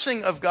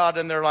blessing of God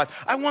in their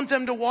life. I want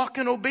them to walk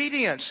in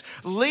obedience.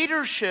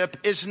 Leadership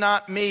is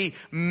not me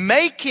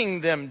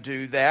making them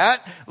do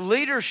that.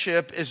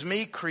 Leadership is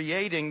me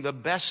creating the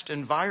best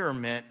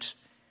environment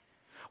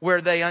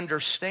where they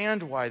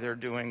understand why they're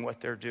doing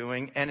what they're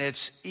doing, and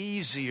it's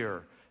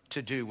easier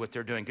to do what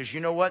they're doing. Because you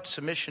know what?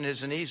 Submission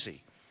isn't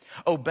easy.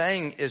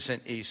 Obeying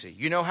isn't easy.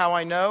 You know how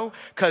I know?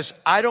 Because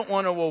I don't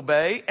want to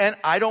obey and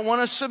I don't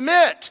want to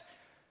submit.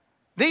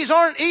 These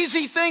aren't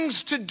easy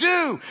things to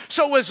do.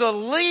 So as a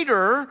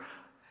leader,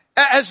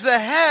 As the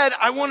head,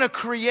 I want to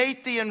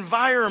create the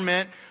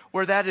environment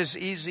where that is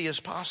easy as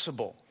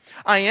possible.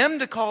 I am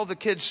to call the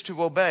kids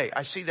to obey.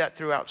 I see that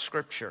throughout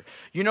Scripture.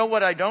 You know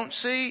what I don't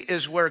see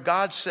is where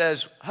God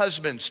says,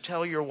 husbands,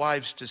 tell your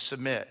wives to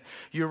submit.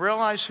 You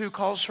realize who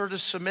calls her to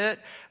submit?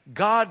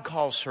 God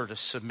calls her to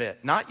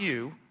submit, not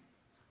you.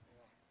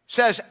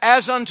 Says,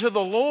 as unto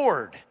the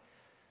Lord.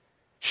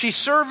 She's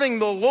serving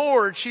the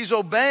Lord. She's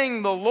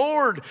obeying the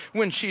Lord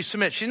when she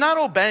submits. She's not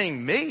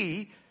obeying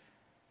me.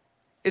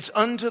 It's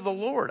unto the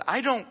Lord.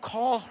 I don't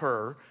call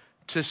her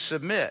to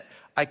submit.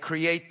 I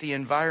create the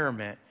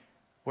environment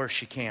where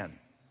she can.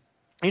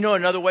 You know,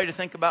 another way to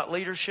think about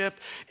leadership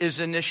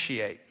is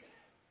initiate.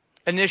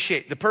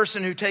 Initiate. The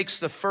person who takes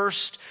the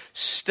first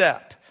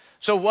step.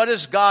 So what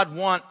does God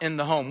want in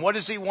the home? What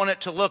does He want it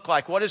to look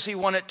like? What does He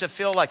want it to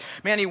feel like?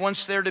 Man, He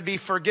wants there to be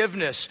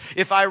forgiveness.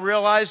 If I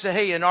realize that,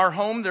 hey, in our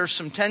home there's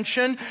some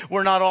tension,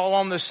 we're not all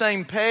on the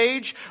same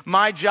page,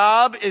 my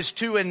job is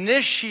to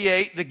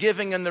initiate the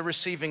giving and the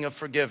receiving of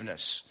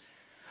forgiveness.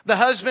 The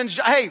husband's,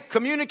 hey,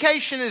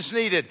 communication is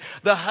needed.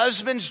 The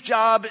husband's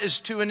job is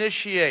to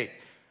initiate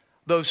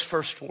those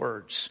first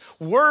words.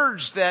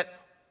 Words that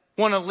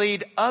want to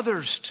lead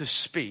others to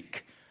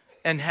speak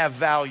and have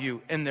value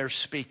in their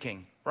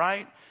speaking.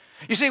 Right?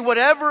 You see,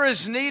 whatever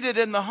is needed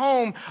in the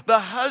home, the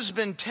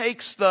husband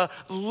takes the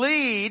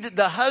lead,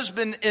 the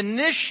husband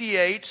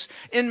initiates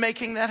in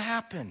making that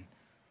happen.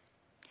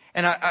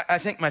 And I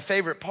think my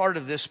favorite part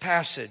of this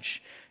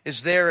passage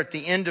is there at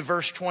the end of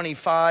verse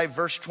 25,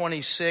 verse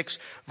 26,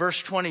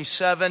 verse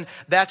 27.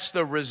 That's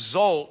the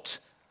result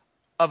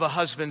of a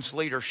husband's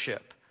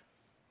leadership.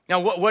 Now,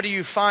 what do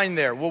you find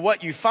there? Well,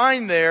 what you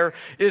find there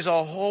is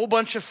a whole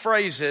bunch of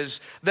phrases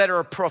that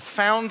are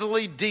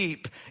profoundly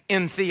deep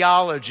in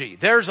theology.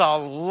 There's a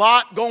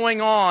lot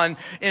going on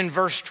in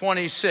verse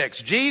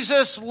 26.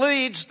 Jesus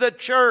leads the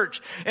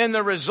church, and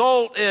the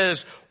result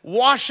is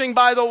washing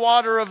by the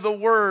water of the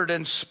word,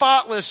 and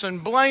spotless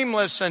and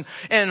blameless and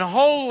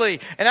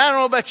holy. And I don't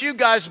know about you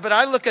guys, but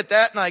I look at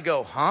that and I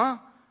go, huh?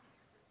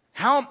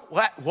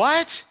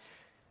 What?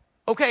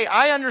 Okay,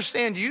 I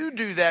understand you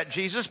do that,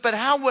 Jesus, but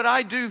how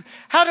do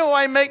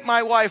I make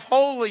my wife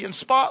holy and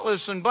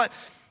spotless and but?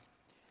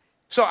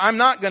 So I'm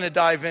not going to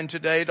dive in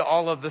today to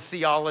all of the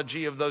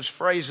theology of those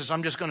phrases.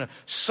 I'm just going to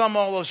sum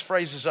all those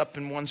phrases up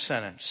in one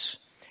sentence.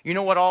 You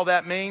know what all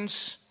that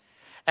means?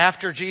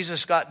 After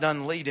Jesus got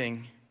done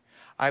leading,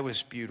 I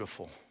was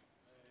beautiful.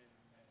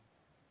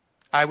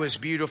 I was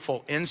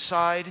beautiful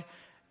inside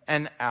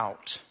and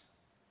out.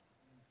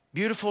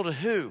 Beautiful to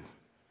who?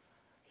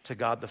 To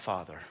God the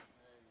Father.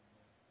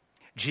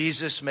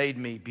 Jesus made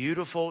me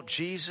beautiful.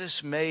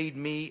 Jesus made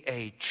me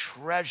a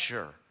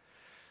treasure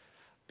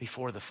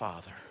before the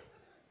Father.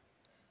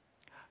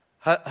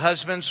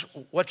 Husbands,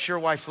 what's your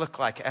wife look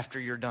like after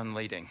you're done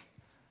leading?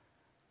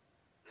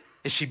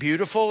 Is she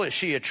beautiful? Is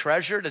she a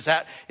treasure?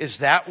 Is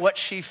that what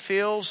she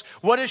feels?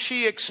 What is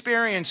she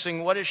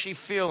experiencing? What is she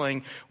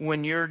feeling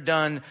when you're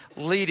done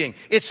leading?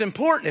 It's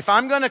important. If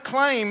I'm going to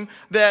claim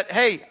that,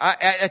 hey,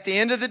 at the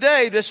end of the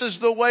day, this is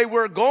the way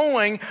we're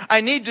going, I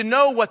need to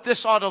know what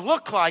this ought to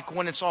look like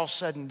when it's all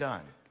said and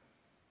done.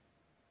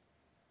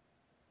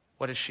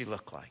 What does she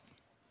look like?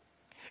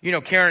 You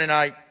know, Karen and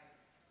I,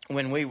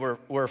 when we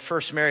were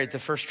first married, the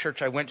first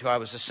church I went to, I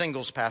was a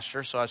singles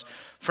pastor, so I was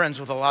friends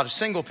with a lot of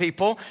single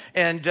people.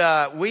 And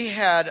we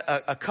had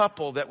a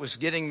couple that was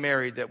getting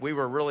married that we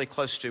were really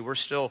close to. We're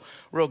still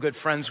real good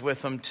friends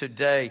with them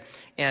today.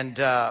 And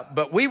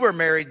but we were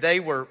married;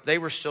 they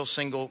were still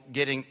single,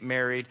 getting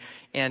married.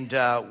 And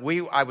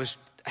I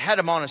had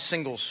them on a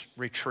singles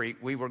retreat.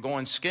 We were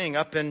going skiing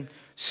up in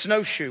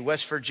Snowshoe,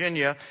 West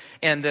Virginia,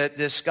 and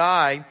this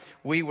guy,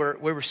 we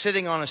were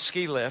sitting on a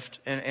ski lift,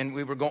 and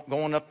we were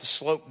going up the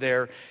slope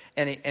there,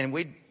 and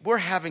we're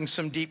having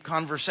some deep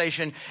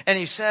conversation, and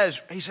he says,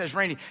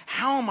 Randy,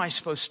 how am I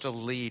supposed to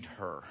lead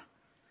her?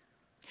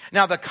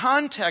 Now, the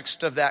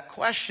context of that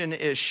question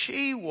is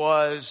she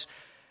was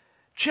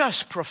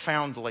just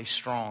profoundly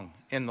strong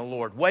in the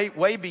Lord,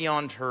 way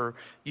beyond her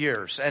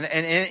years. And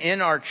in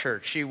our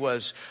church, she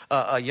was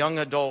a young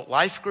adult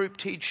life group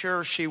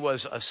teacher. She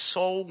was a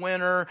soul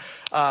winner.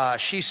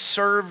 She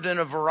served in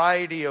a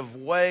variety of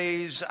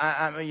ways.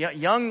 I'm a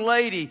young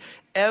lady.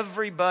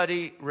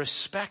 Everybody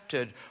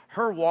respected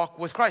her walk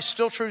with Christ.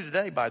 Still true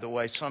today, by the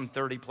way, some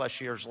 30 plus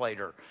years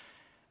later.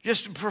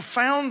 Just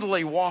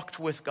profoundly walked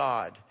with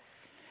God.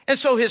 And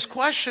so his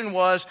question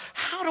was,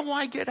 how do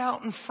I get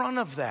out in front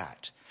of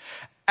that?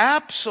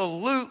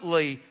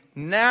 Absolutely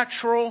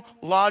natural,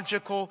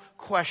 logical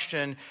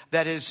question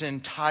that is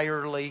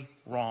entirely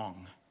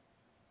wrong.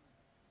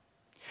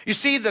 You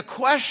see, the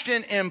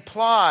question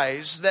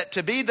implies that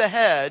to be the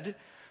head,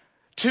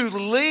 to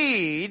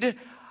lead,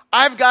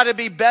 I've got to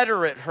be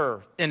better at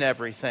her in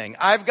everything.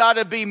 I've got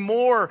to be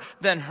more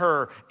than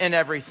her in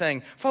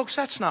everything. Folks,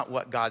 that's not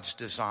what God's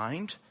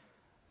designed.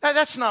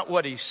 That's not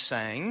what He's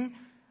saying.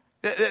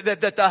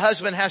 That the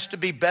husband has to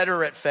be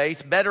better at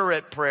faith, better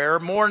at prayer,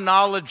 more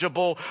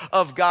knowledgeable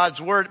of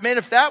God's Word. Man,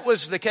 if that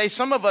was the case,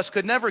 some of us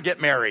could never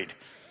get married.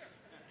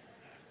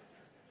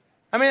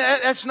 I mean,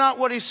 that's not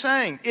what he's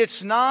saying.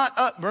 It's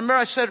not, remember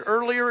I said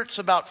earlier, it's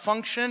about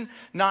function,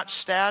 not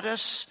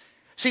status.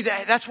 See,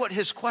 that's what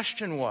his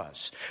question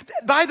was.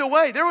 By the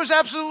way, there was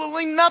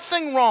absolutely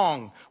nothing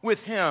wrong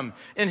with him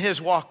in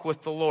his walk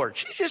with the Lord.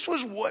 She just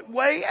was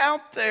way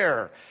out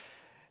there.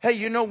 Hey,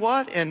 you know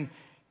what? In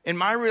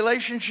my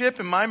relationship,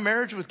 in my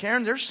marriage with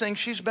Karen, there's things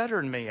she's better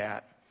than me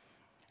at.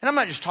 And I'm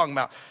not just talking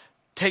about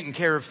taking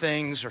care of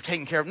things or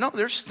taking care of... No,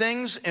 there's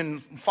things in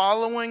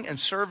following and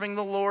serving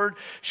the Lord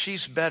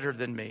she's better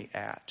than me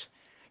at.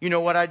 You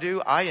know what I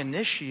do? I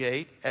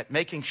initiate at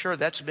making sure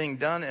that's being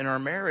done in our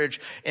marriage.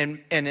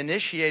 And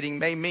initiating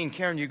may mean,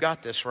 Karen, you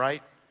got this,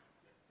 right?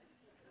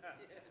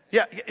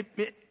 Yeah.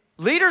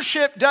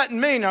 Leadership doesn't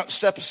mean, no,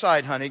 step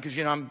aside, honey, because,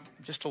 I'm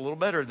just a little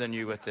better than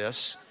you at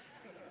this.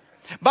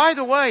 By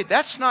the way,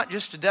 that's not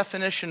just a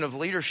definition of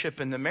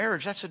leadership in the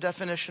marriage. That's a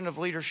definition of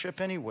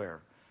leadership anywhere.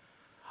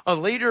 A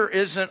leader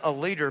isn't a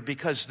leader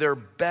because they're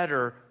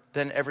better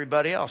than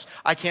everybody else.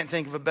 I can't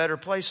think of a better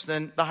place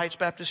than the Heights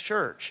Baptist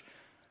Church.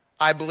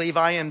 I believe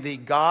I am the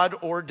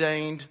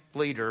God-ordained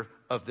leader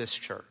of this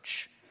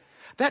church.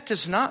 That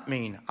does not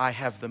mean I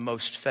have the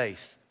most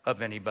faith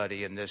of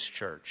anybody in this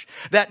church.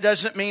 That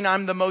doesn't mean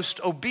I'm the most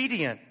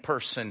obedient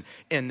person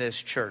in this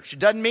church. It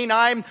doesn't mean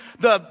I'm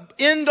the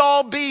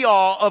end-all,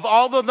 be-all of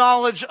all the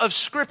knowledge of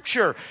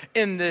Scripture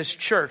in this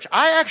church.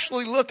 I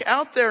actually look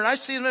out there and I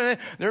see them.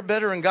 They're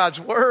better in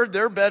God's Word.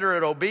 They're better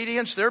at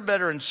obedience. They're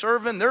better in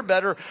serving. They're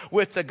better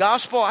with the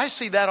gospel. I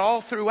see that all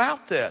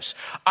throughout this.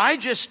 I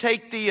just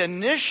take the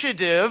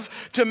initiative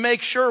to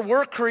make sure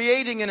we're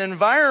creating an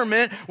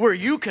environment where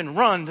you can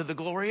run to the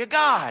glory of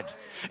God.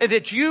 And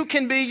that you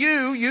can be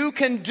you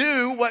can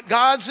do what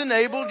God's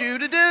enabled you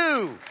to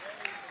do.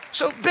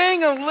 So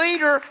being a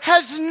leader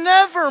has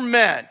never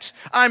meant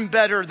I'm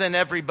better than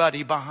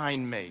everybody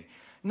behind me.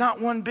 Not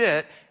one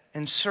bit,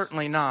 and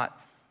certainly not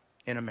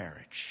in a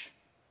marriage.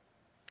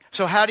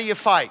 So how do you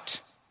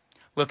fight?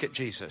 Look at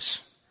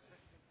Jesus.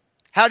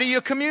 How do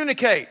you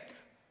communicate?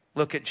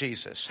 Look at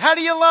Jesus. How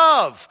do you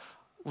love?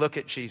 Look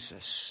at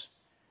Jesus.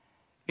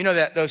 You know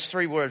that those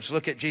three words,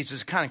 look at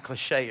Jesus, kind of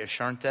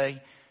cliche-ish, aren't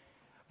they?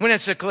 When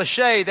it's a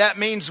cliche, that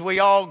means we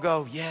all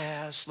go,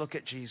 yes, look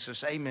at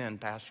Jesus. Amen,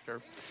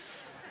 Pastor.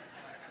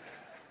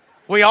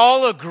 We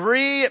all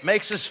agree. It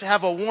makes us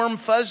have a warm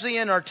fuzzy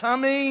in our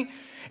tummy.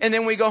 And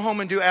then we go home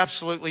and do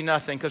absolutely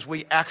nothing because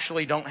we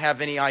actually don't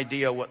have any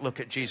idea what look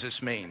at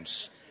Jesus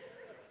means.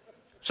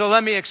 So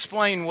let me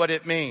explain what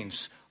it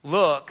means.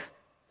 Look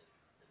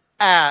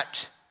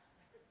at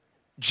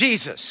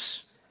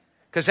Jesus.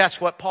 Because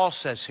that's what Paul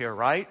says here,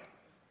 right?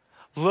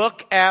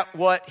 Look at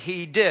what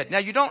he did. Now,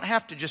 you don't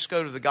have to just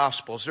go to the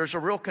Gospels. There's a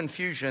real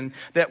confusion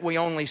that we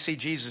only see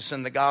Jesus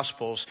in the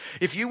Gospels.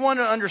 If you want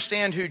to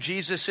understand who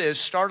Jesus is,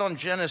 start on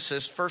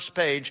Genesis, first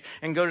page,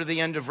 and go to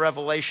the end of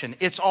Revelation.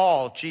 It's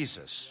all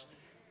Jesus.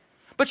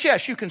 But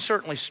yes, you can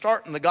certainly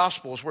start in the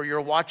Gospels where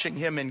you're watching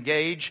him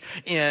engage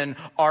in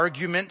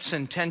arguments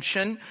and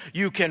tension.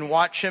 You can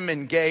watch him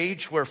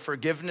engage where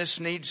forgiveness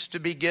needs to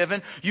be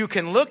given. You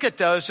can look at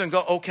those and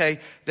go, okay,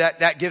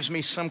 that gives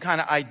me some kind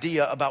of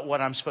idea about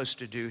what I'm supposed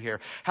to do here.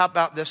 How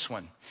about this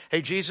one?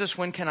 Hey, Jesus,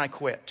 when can I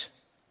quit?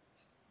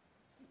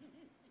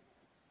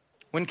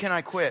 When can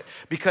I quit?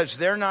 Because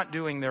they're not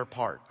doing their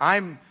part.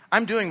 I'm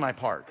doing my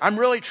part. I'm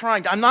really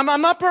trying. I'm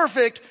not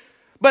perfect.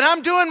 But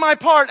I'm doing my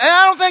part, and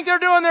I don't think they're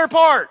doing their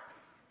part.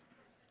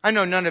 I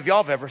know none of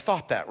y'all have ever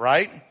thought that,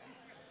 right?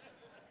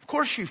 Of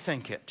course you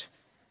think it.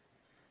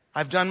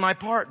 I've done my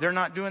part. They're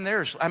not doing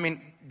theirs. I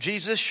mean,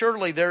 Jesus,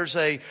 surely there's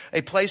a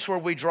place where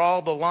we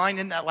draw the line.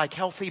 Isn't that like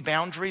healthy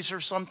boundaries or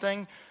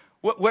something?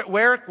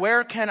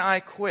 Where can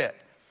I quit?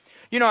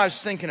 You know, I was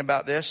thinking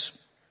about this.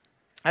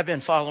 I've been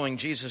following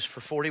Jesus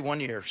for 41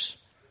 years.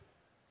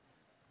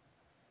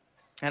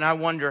 And I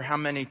wonder how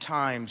many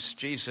times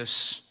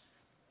Jesus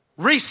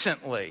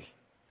recently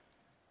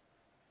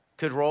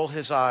could roll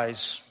his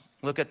eyes,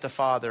 look at the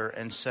Father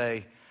and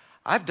say,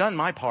 I've done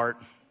my part.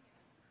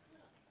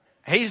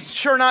 He's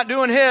sure not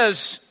doing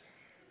his.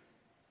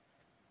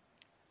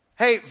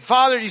 Hey,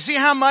 Father, do you see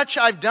how much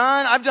I've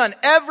done? I've done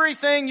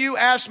everything you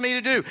asked me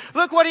to do.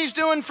 Look what he's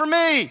doing for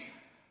me.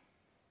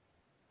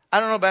 I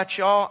don't know about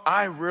y'all.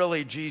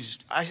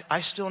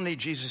 I still need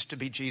Jesus to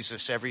be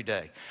Jesus every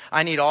day.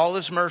 I need all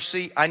his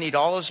mercy. I need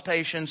all his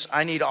patience.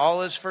 I need all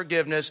his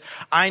forgiveness.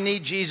 I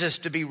need Jesus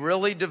to be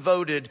really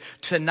devoted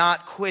to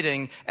not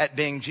quitting at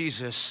being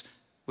Jesus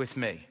with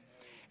me.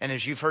 And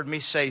as you've heard me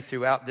say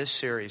throughout this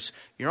series,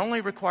 you're only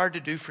required to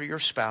do for your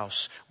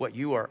spouse what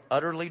you are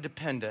utterly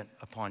dependent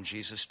upon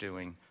Jesus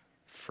doing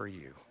for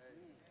you.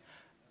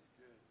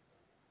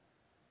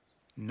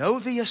 Know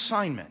the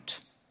assignment.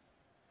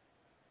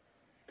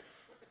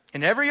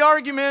 In every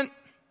argument,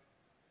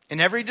 in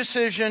every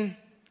decision,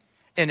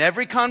 in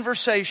every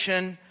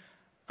conversation,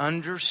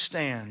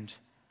 understand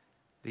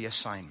the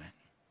assignment.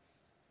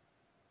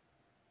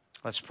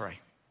 Let's pray.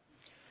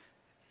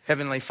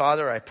 Heavenly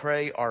Father, I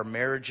pray our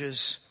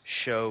marriages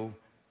show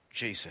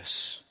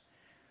Jesus.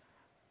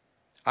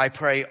 I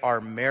pray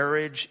our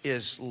marriage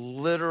is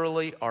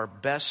literally our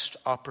best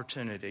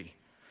opportunity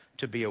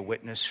to be a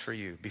witness for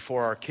you.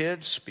 Before our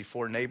kids,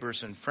 before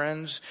neighbors and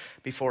friends,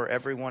 before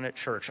everyone at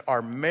church.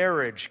 Our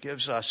marriage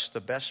gives us the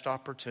best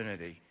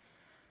opportunity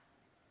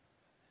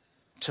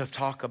to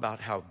talk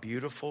about how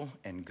beautiful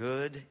and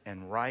good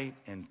and right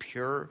and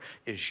pure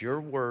is your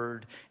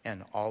word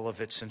and all of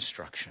its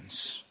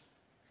instructions.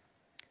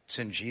 It's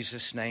in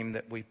Jesus' name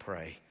that we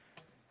pray.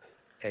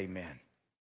 Amen.